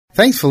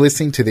Thanks for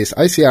listening to this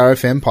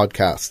OCRFM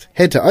podcast.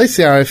 Head to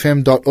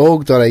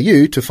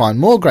ocrfm.org.au to find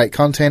more great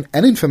content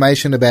and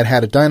information about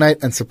how to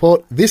donate and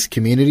support this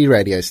community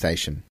radio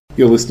station.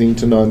 You're listening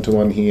to 9 to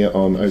 1 here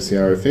on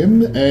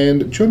OCRFM,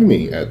 and joining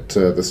me at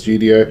the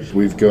studio,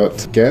 we've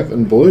got Gav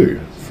and Blue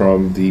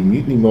from the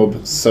Mutiny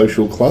Mob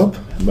Social Club,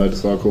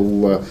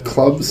 motorcycle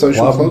club,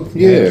 social club?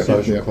 Yeah,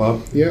 social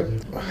club. Yep.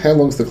 How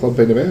long's the club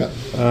been about?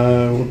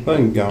 We've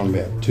been going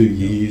about 2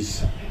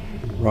 years,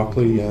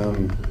 roughly.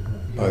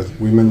 Both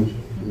women,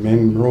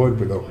 men ride.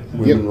 We've got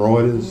women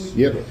riders.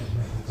 Yep.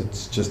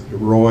 It's just a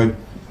ride,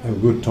 have a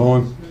good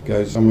time,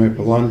 go somewhere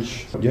for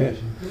lunch. Yeah.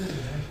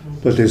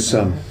 But there's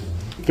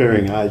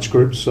varying age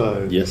groups,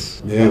 so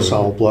yes. Yeah, us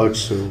old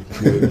blokes who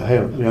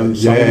have young.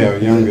 Our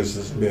youngest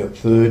is about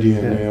 30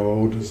 and our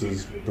oldest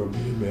is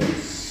probably about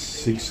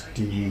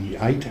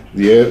 68.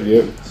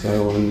 Yeah.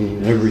 So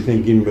and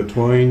everything in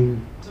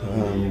between.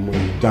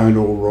 We don't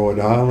all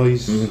ride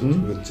Harleys.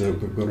 Mm-hmm.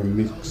 We've got a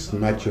mixed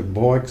match of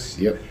bikes.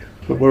 Yep.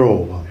 But we're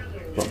all,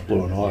 like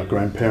Blue and I, are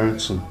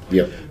grandparents, and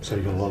yep. So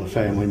you've got a lot of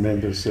family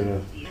members that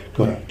have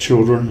got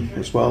children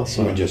as well.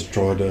 So we just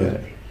try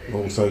to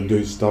also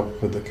do stuff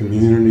for the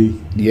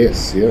community.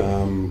 Yes,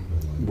 yeah.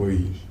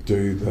 We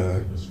do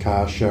the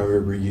car show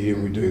every year.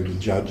 We do the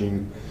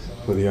judging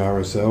for the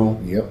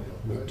RSL. Yep.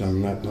 We've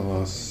done that in the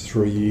last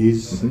 3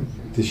 years.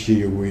 Mm-hmm. This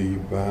year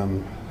we've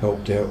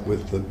helped out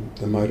with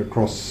the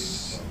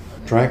motocross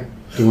track,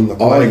 doing the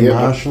flag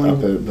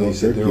marshalling. They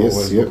said they're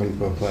always looking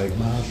for flag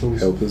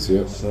marshals. Helpers,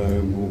 yeah. So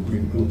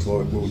looks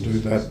like we'll do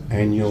that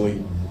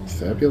annually.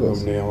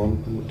 Fabulous. From now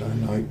on, we'll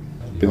donate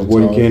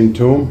what we can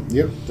to them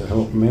to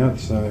help them out.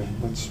 So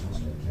that's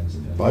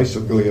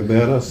basically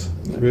about us,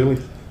 really.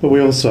 But we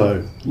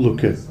also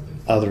look at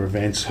other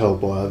events held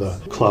by other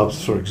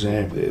clubs. For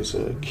example, there's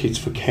a Kids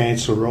for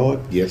Cancer ride.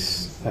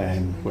 Yes.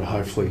 And we'll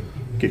hopefully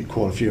get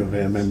quite a few of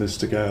our members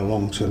to go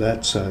along to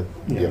that. So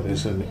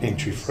there's an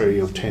entry fee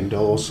of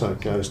 $10, so it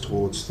goes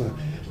towards the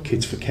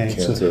Kids for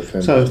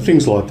Cancer. So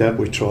things like that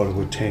we try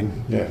to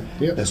attend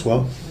as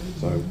well.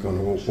 So we're kind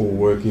of all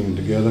working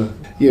together.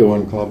 Yeah,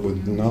 one club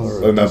with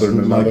another. It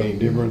doesn't make any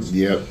difference.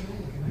 Yep.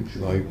 If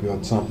they've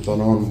got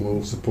something on,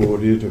 we'll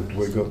support it. If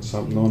we've got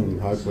something on,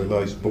 and hopefully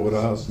they support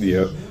us.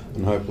 Yep.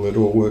 And hopefully it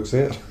all works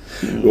out.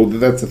 Well,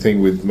 that's the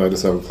thing with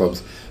motorcycle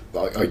clubs.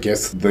 I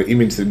guess the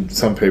image in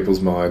some people's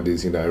mind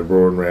is,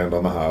 roaring around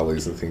on the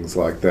Harleys and things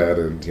like that,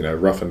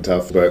 and, rough and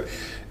tough. But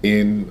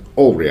in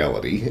all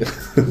reality,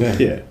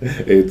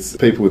 it's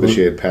people with a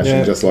shared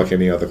passion, just like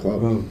any other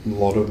club. Well, a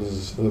lot of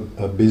us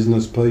are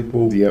business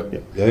people. Yep.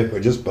 Yeah, we're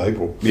just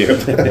people.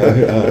 Yep.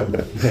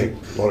 A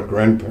lot of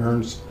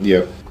grandparents.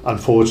 Yep.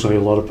 Unfortunately,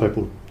 a lot of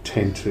people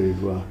tend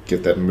to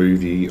get that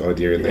movie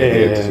idea in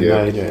their head.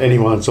 Yeah,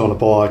 anyone's on a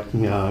bike,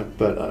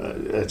 but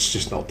it's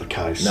just not the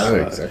case. No,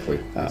 exactly.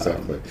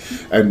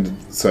 And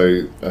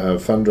so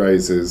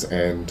fundraisers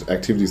and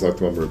activities like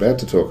the one we're about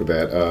to talk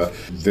about are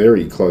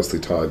very closely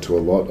tied to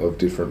a lot of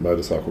different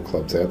motorcycle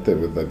clubs out there,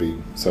 whether they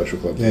be social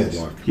clubs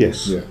or like.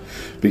 Yes. Yeah.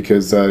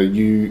 Because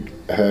you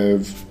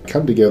have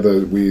come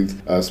together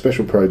with a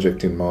special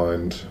project in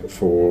mind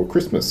for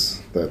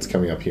Christmas that's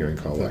coming up here in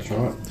Colac. That's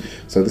right.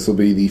 So this will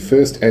be the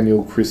first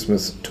annual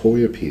Christmas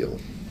toy appeal.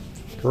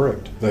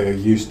 Correct. There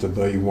used to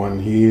be one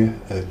here.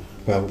 It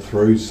fell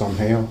through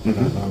somehow. I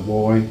don't know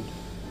why.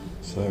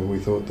 So we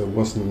thought there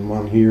wasn't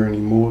one here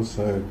anymore.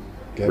 So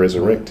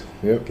Resurrect.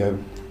 Yep.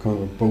 Gav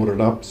kind of brought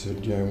it up.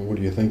 Said, what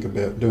do you think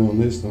about doing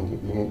this?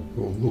 And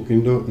we'll look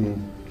into it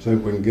and see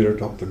if we can get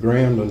it off the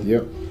ground.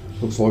 And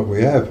looks like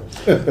we have.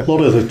 A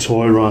lot of the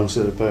toy runs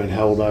that have been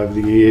held over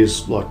the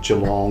years, like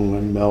Geelong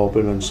and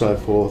Melbourne and so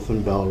forth,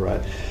 and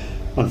Ballarat,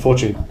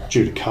 unfortunately,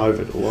 due to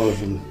COVID, a lot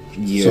of them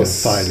sort of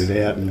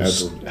faded out and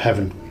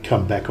haven't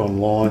come back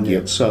online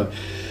yet. So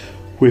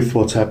with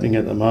what's happening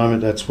at the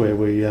moment, that's where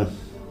we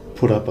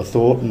put up a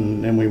thought,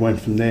 and then we went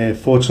from there.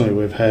 Fortunately,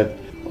 we've had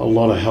a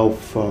lot of help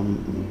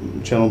from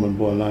a gentleman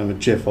by the name of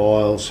Jeff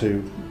Isles,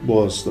 who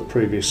was the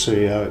previous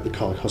CEO at the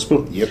Colac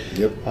Hospital.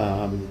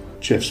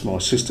 Jeff's my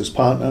sister's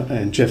partner,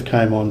 and Jeff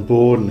came on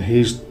board, and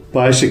he's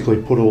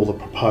basically put all the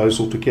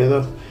proposal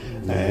together,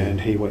 and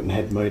he went and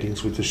had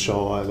meetings with the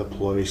Shire, the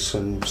police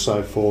and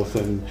so forth,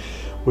 and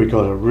we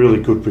got a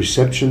really good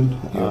reception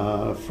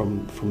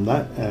from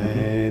that.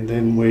 And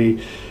then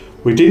we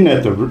didn't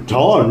at the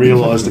time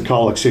realise the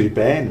Colac City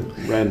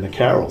Band ran the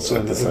carols,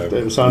 and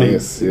it was only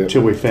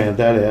until we found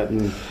that out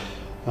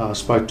and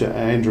spoke to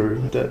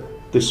Andrew that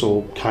this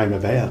all came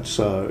about.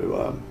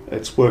 So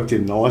it's worked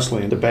in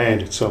nicely, and the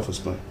band itself has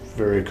been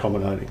very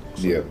accommodating.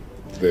 So. Yeah,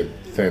 they're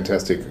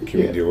fantastic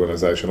community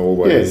organisation,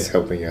 always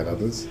helping out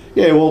others.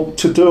 Yeah, well,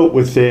 to do it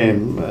with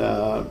them,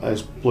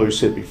 as Blue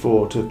said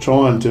before, to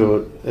try and do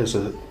it as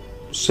a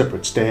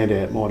separate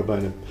standout might have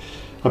been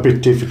a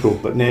bit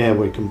difficult, but now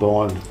we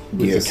combine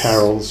with the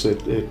carols,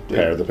 it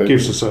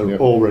gives us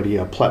already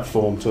a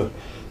platform to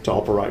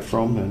operate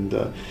from.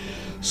 And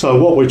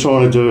so what we're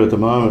trying to do at the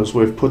moment is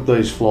we've put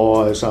these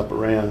flyers up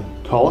around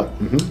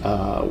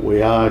Colac.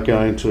 We are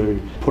going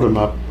to put them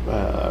up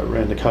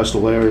around the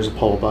coastal areas of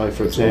Apollo Bay,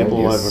 for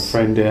example. I have a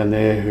friend down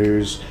there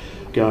who's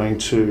going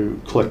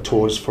to collect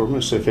toys from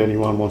us. If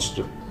anyone wants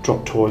to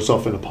drop toys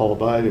off in Apollo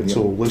Bay, it's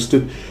all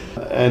listed.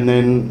 And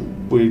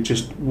then we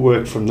just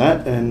work from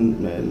that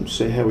and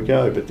see how we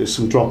go. But there's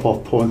some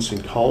drop-off points in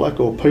Colac,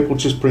 or people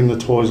just bring the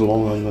toys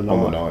along on the night.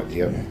 On the night,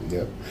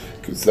 yep.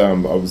 Because I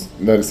was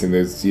noticing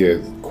there's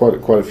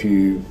quite a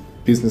few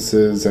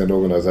businesses and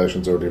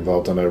organisations already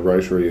involved. I know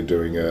Rotary are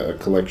doing a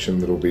collection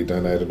that will be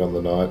donated on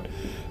the night,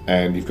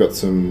 and you've got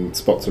some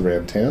spots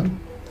around town.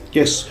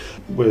 Yes,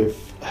 we've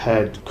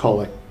had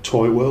Colac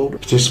Toy World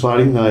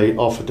participating. They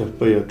offered to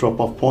be a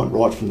drop-off point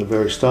right from the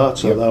very start,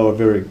 so they were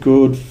very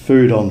good.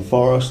 Food on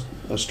Forest,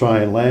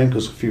 Australian Land,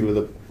 because a few of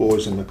the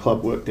boys in the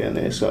club work down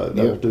there, so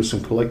they'll do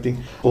some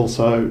collecting.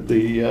 Also,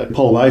 the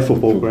Apollo Bay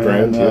football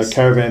ground,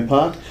 Caravan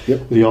Park,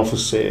 the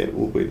office there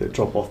will be the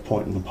drop-off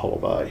point in Apollo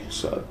Bay.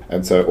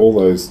 And so all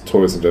those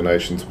toys and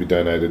donations will be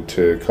donated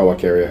to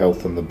Colac Area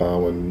Health and the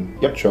Barwon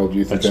Child,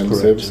 Youth and Family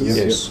Services?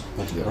 Yes,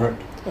 that's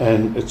correct.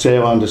 And it's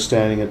our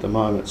understanding at the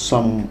moment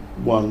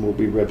someone will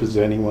be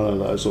representing one of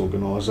those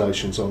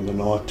organisations on the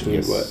night to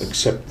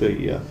accept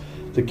the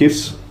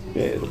gifts.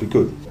 Yeah, it'll be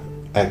good.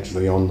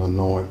 Actually, on the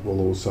night we'll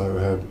also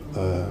have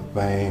a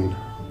van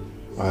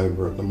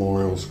over at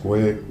Memorial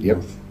Square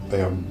with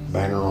our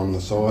banner on the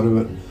side of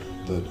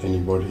it, that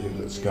anybody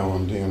that's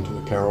going down to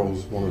the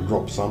carols want to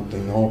drop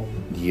something off.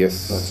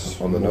 Yes, that's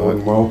on the more night.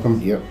 than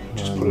welcome. Yep.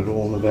 Just put it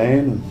all in the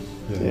van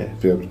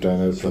and be able to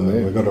donate from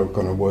there. We've got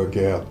to work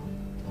out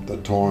the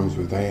times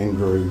with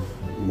Andrew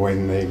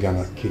when they're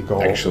going to kick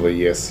off. Actually,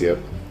 yes,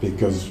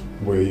 because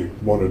we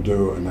want to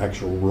do an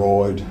actual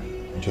ride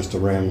just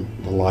around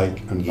the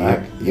lake and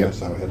back.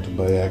 So it had to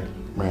be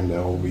around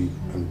Albie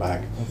and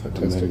back. Oh,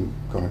 fantastic. And then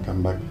going to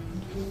come back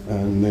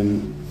and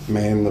then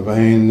man the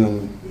van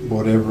and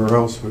whatever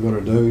else we've got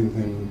to do,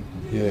 and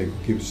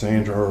give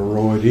Sandra a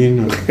ride in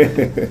and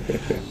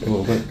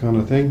all that kind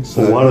of thing.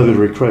 So one of the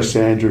requests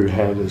Andrew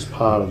had as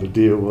part of the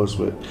deal was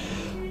that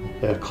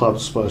our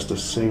club's supposed to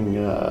sing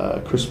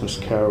a Christmas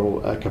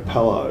carol a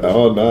cappella.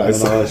 Oh,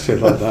 nice. And I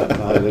said, I don't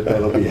know that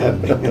that'll be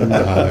happening.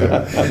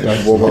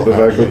 Don't warm up the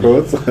vocal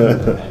cords.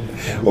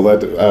 Well,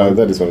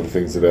 that is one of the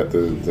things about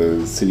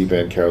the City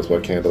Band Carols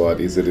by Candlelight,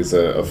 is it is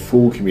a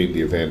full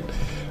community event.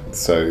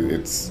 So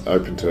it's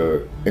open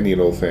to any and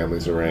all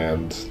families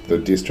around the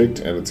district,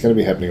 and it's going to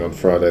be happening on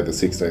Friday the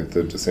 16th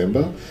of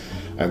December.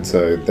 And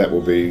so that will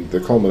be the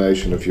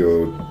culmination of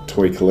your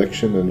toy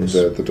collection and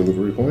the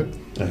delivery point?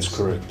 That's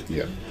correct.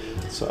 Yeah.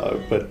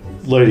 So, but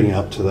leading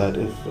up to that,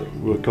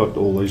 we've got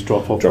all these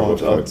drop-off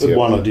points.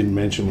 One I didn't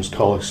mention was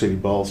Colac City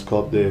Bowls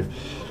Club. They've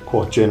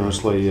quite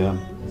generously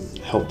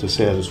helped us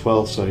out as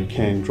well, so you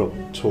can drop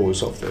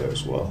toys off there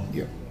as well.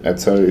 Yeah. And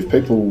so if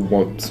people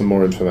want some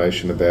more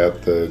information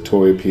about the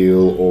toy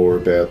appeal or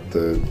about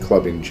the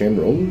club in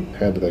general,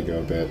 how do they go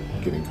about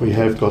getting contact? We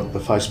have got the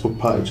Facebook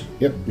page.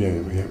 Yep. Yeah,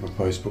 we have a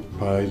Facebook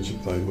page.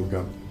 If they look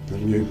up the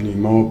Mutiny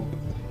Mob,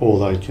 or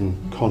they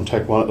can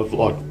contact one of,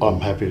 like, I'm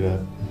happy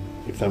to,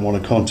 if they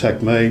want to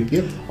contact me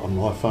on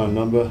my phone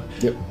number,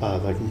 they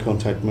can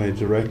contact me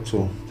direct.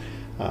 Or,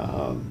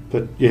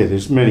 but yeah,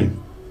 there's many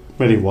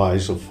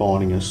ways of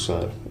finding us.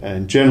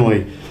 And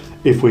generally,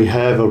 if we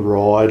have a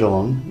ride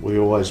on, we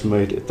always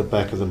meet at the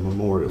back of the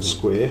Memorial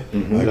Square.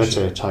 That's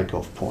our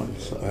take-off point.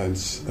 So. And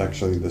it's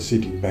actually the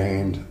City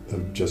Band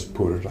have just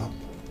put it up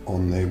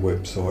on their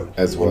website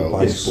as well,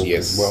 on Facebook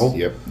as well.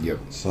 Yep.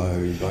 So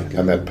they can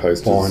and that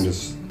post find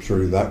us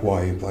through that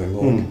way if they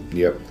like.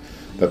 Yep.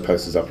 That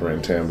post is up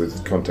around town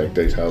with contact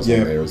details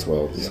on there as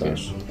well. So.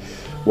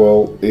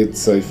 Well,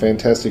 it's a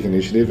fantastic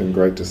initiative and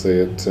great to see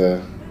it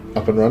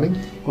up and running.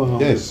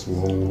 Well, yes,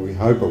 well, we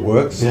hope it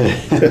works.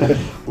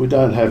 We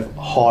don't have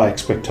high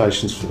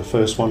expectations for the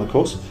first one, of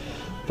course,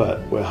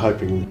 but we're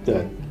hoping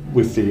that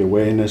with the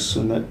awareness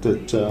and that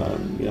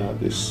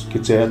this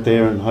gets out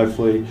there, and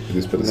hopefully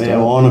from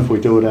now on, if we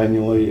do it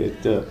annually,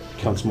 it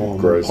becomes more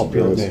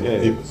popular.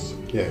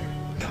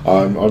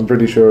 I'm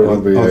pretty sure it'll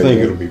be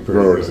it'll be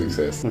a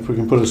success. If we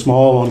can put a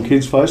smile on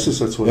kids' faces,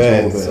 that's what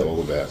it's all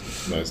about.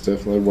 Most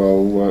definitely.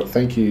 Well,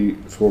 thank you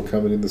for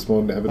coming in this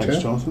morning to have a chat.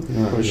 Thanks,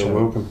 Jonathan. You're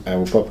welcome.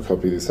 And we'll pop a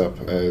copy of this up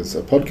as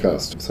a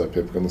podcast so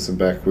people can listen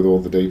back with all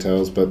the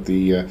details. But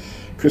the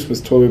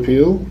Christmas Toy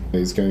Appeal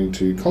is going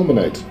to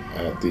culminate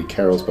at the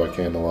Carols by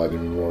Candlelight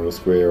in Memorial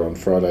Square on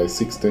Friday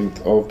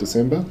 16th of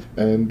December.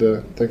 And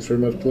thanks very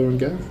much, Blair and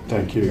Gav.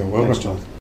 Thank you. You're welcome. Thanks, Jonathan.